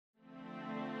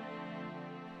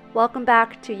Welcome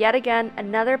back to yet again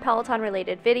another Peloton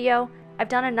related video. I've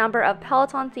done a number of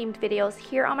Peloton themed videos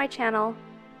here on my channel.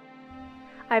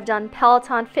 I've done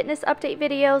Peloton fitness update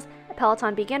videos, a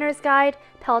Peloton beginner's guide,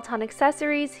 Peloton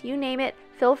accessories, you name it.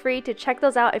 Feel free to check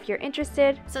those out if you're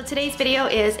interested. So today's video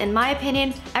is, in my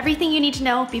opinion, everything you need to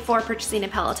know before purchasing a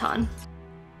Peloton.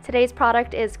 Today's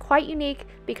product is quite unique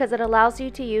because it allows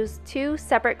you to use two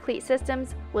separate cleat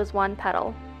systems with one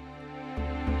pedal.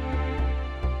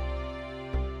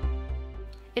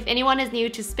 If anyone is new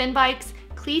to spin bikes,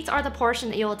 cleats are the portion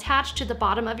that you'll attach to the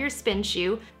bottom of your spin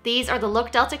shoe. These are the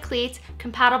Look Delta cleats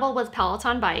compatible with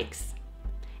Peloton bikes.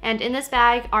 And in this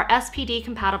bag are SPD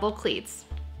compatible cleats.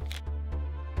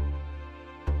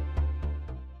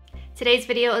 Today's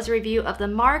video is a review of the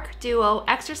MARQUE Duo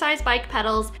exercise bike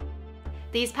pedals.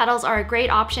 These pedals are a great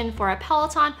option for a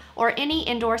Peloton or any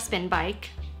indoor spin bike.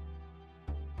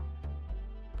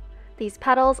 These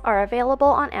pedals are available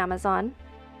on Amazon.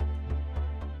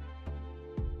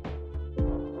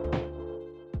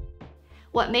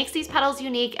 What makes these pedals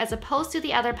unique as opposed to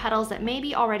the other pedals that may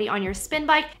be already on your spin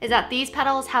bike is that these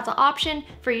pedals have the option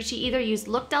for you to either use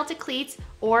Look Delta cleats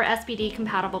or SPD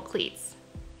compatible cleats.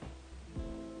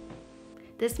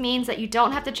 This means that you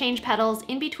don't have to change pedals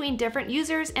in between different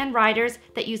users and riders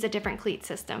that use a different cleat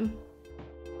system.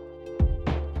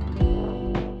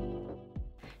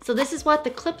 So this is what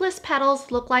the clipless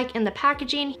pedals look like in the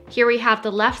packaging. Here we have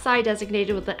the left side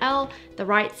designated with the L, the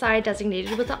right side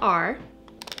designated with the R.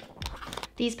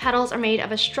 These pedals are made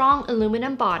of a strong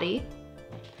aluminum body.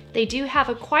 They do have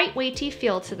a quite weighty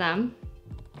feel to them.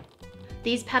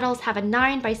 These pedals have a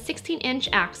 9 by 16 inch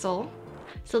axle.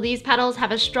 So these pedals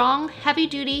have a strong,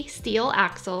 heavy-duty steel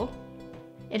axle.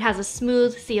 It has a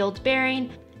smooth, sealed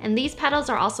bearing, and these pedals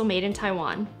are also made in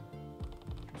Taiwan.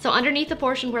 So underneath the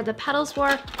portion where the pedals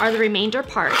were are the remainder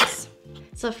parts.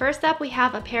 So first up we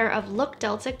have a pair of Look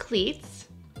Delta cleats.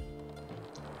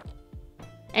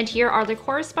 And here are the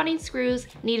corresponding screws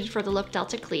needed for the Look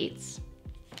Delta cleats.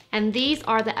 And these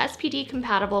are the SPD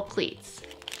compatible cleats.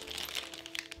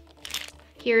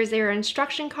 Here's their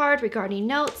instruction card regarding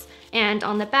notes, and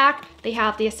on the back they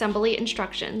have the assembly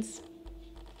instructions.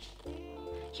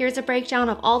 Here's a breakdown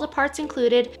of all the parts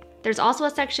included. There's also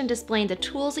a section displaying the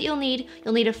tools that you'll need.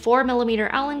 You'll need a 4mm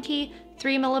Allen key,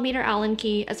 3mm Allen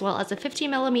key, as well as a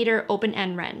 15mm open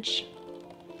end wrench.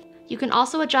 You can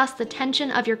also adjust the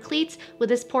tension of your cleats with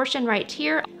this portion right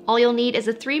here. All you'll need is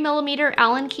a 3mm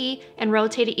Allen key and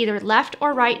rotate it either left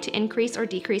or right to increase or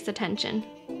decrease the tension.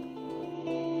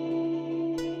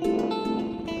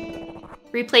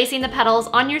 Replacing the pedals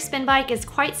on your spin bike is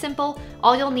quite simple.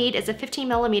 All you'll need is a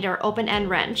 15mm open end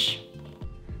wrench.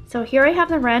 So here I have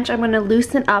the wrench. I'm going to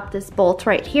loosen up this bolt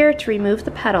right here to remove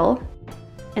the pedal.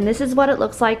 And this is what it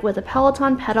looks like with the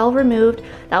Peloton pedal removed.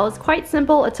 That was quite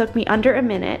simple. It took me under a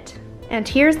minute. And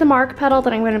here's the MARQUE pedal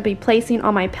that I'm going to be placing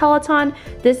on my Peloton.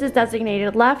 This is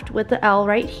designated left with the L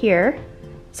right here.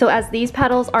 So as these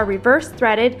pedals are reverse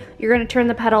threaded, you're going to turn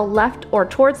the pedal left or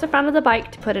towards the front of the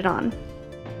bike to put it on.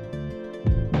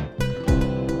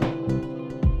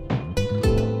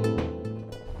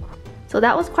 So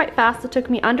that was quite fast. It took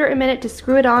me under a minute to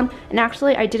screw it on, and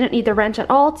actually I didn't need the wrench at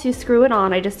all to screw it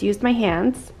on. I just used my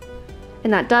hands.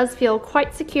 And that does feel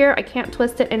quite secure. I can't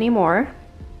twist it anymore.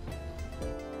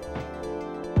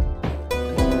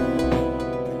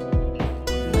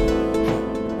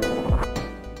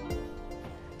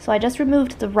 So I just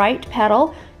removed the right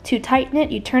pedal. To tighten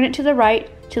it, you turn it to the right.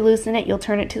 To loosen it, you'll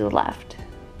turn it to the left.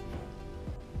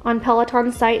 On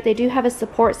Peloton's site, they do have a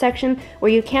support section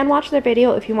where you can watch their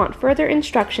video if you want further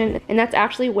instruction, and that's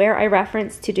actually where I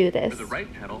reference to do this. For the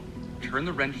right pedal, turn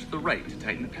the wrench to the right to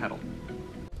tighten the pedal.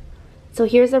 So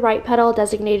here's the right pedal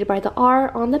designated by the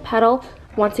R on the pedal.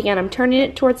 Once again, I'm turning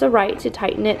it towards the right to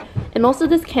tighten it, and most of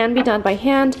this can be done by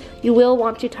hand. You will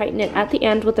want to tighten it at the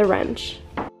end with the wrench.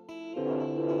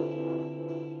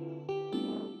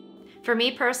 For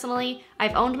me personally,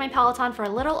 I've owned my Peloton for a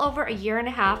little over a year and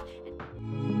a half.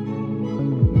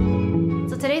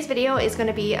 Today's video is going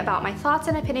to be about my thoughts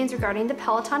and opinions regarding the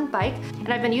Peloton bike, and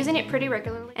I've been using it pretty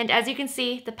regularly. And as you can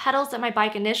see, the pedals that my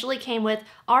bike initially came with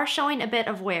are showing a bit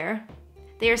of wear.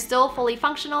 They are still fully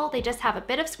functional, they just have a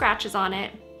bit of scratches on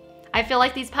it. I feel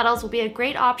like these pedals will be a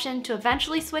great option to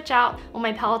eventually switch out when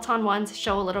my Peloton ones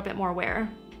show a little bit more wear.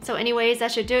 So anyways,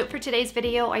 that should do it for today's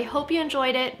video. I hope you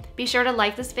enjoyed it. Be sure to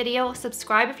like this video,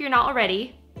 subscribe if you're not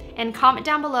already, and comment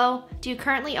down below, do you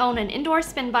currently own an indoor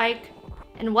spin bike?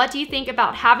 And what do you think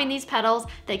about having these pedals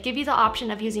that give you the option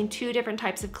of using two different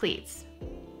types of cleats?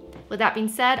 With that being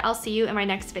said, I'll see you in my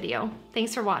next video.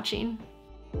 Thanks for watching.